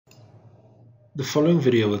The following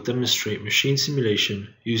video will demonstrate machine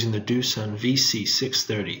simulation using the Doosan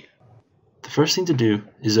VC630. The first thing to do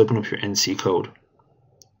is open up your NC code.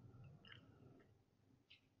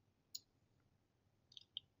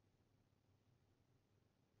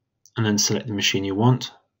 And then select the machine you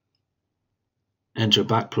want, enter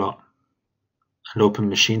backplot, and open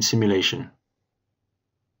machine simulation.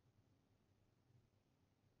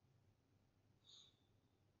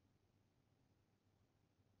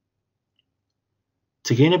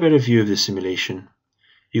 To gain a better view of the simulation,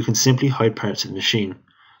 you can simply hide parts of the machine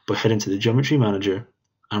by heading to the Geometry Manager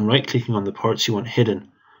and right-clicking on the parts you want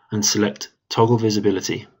hidden and select Toggle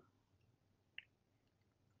Visibility.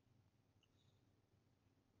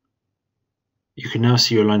 You can now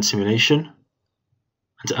see your line simulation,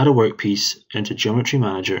 and to add a workpiece, enter Geometry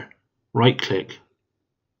Manager, right-click,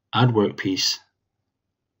 Add Workpiece,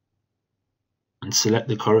 and select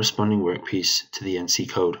the corresponding workpiece to the NC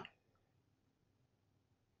code.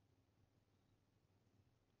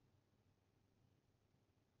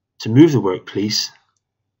 To move the workpiece,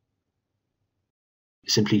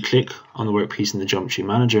 simply click on the workpiece in the Geometry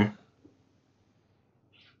Manager,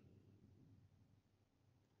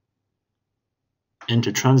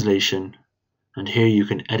 enter translation, and here you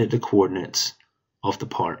can edit the coordinates of the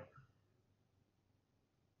part.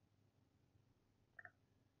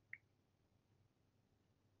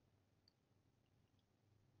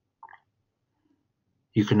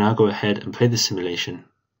 You can now go ahead and play the simulation.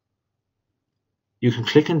 You can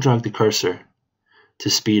click and drag the cursor to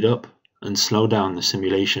speed up and slow down the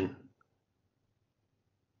simulation.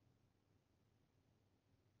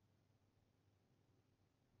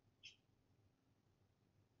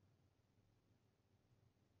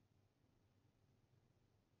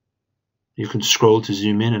 You can scroll to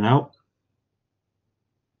zoom in and out.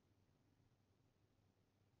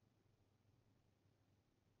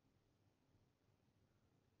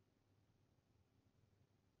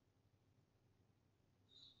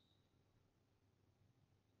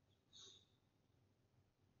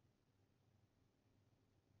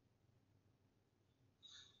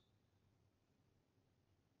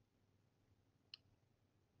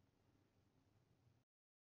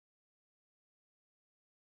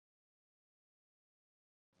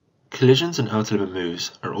 Collisions and out-of-limit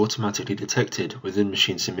moves are automatically detected within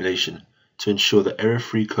machine simulation to ensure that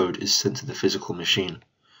error-free code is sent to the physical machine.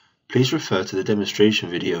 Please refer to the demonstration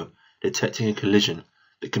video detecting a collision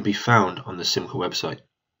that can be found on the Simca website.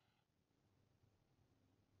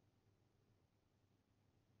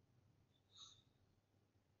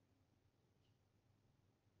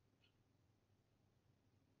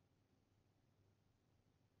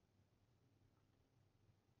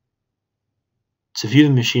 To view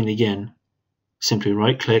the machine again, simply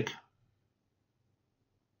right-click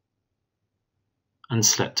and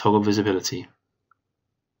select Toggle Visibility.